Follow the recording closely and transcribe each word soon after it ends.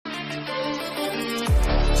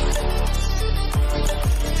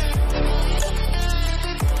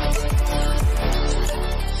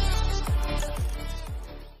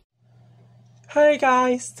Hi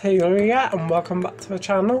guys, Taylor here and welcome back to the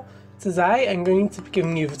channel. Today I'm going to be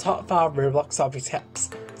giving you the top 5 Roblox Obby tips.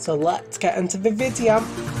 So let's get into the video.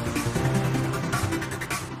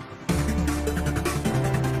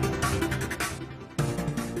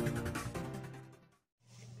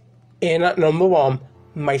 In at number 1,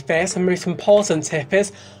 my first and most important tip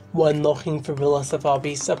is, when looking for a list of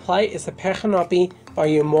obbies to play, is to pick an obby that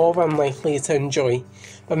you're more than likely to enjoy,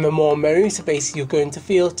 then the more motivated you're going to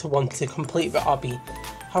feel to want to complete the obby.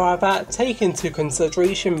 However, take into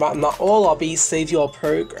consideration that not all obbies save your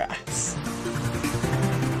progress.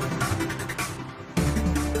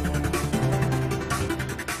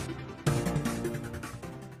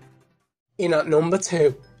 In at number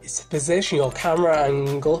 2 is to position your camera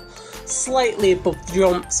angle slightly above the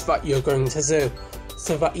jumps that you're going to do,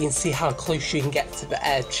 so that you can see how close you can get to the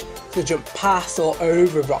edge to jump past or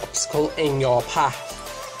over the obstacle in your path.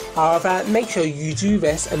 However, make sure you do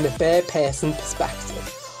this in the third person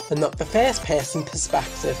perspective and not the first person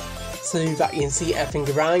perspective, so that you can see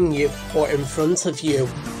everything around you or in front of you.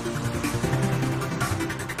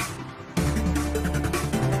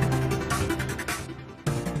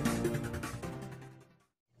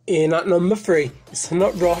 In at number 3 is to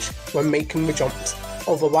not rush when making the jumps,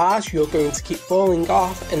 otherwise you're going to keep falling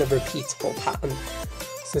off in a repeatable pattern.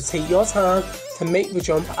 So take your time to make the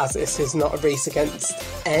jump, as this is not a race against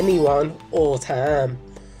anyone or time.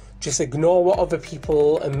 Just ignore what other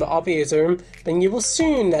people in the obby are doing, then you will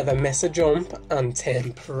soon never miss a jump and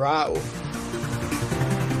turn pro.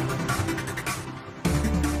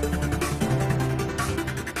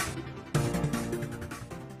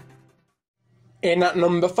 In at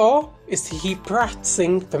number 4 is to keep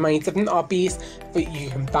practicing the many different obbies that you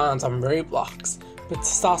can find on Roblox, but to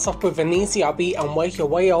start off with an easy obby and work your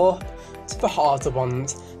way up to the harder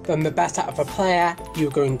ones. Then the better of a player you're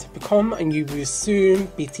going to become, and you will soon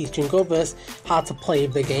be teaching others how to play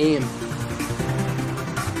the game.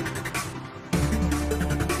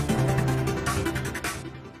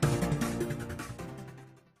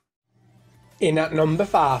 In at number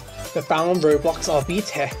 5, the final Roblox obby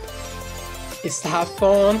tip is to have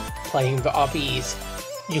fun playing the obbies.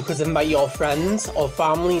 You could invite your friends or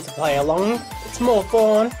family to play along. It's more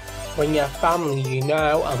fun when you have family you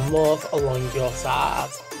know and love along your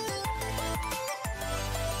side.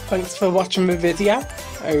 Thanks for watching the video.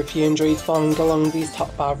 I hope you enjoyed following along these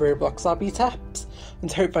top 5 Roblox obby tips,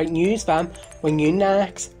 and hope that you use them when you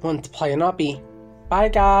next want to play an obby. Bye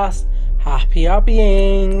guys, happy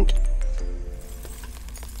obbying!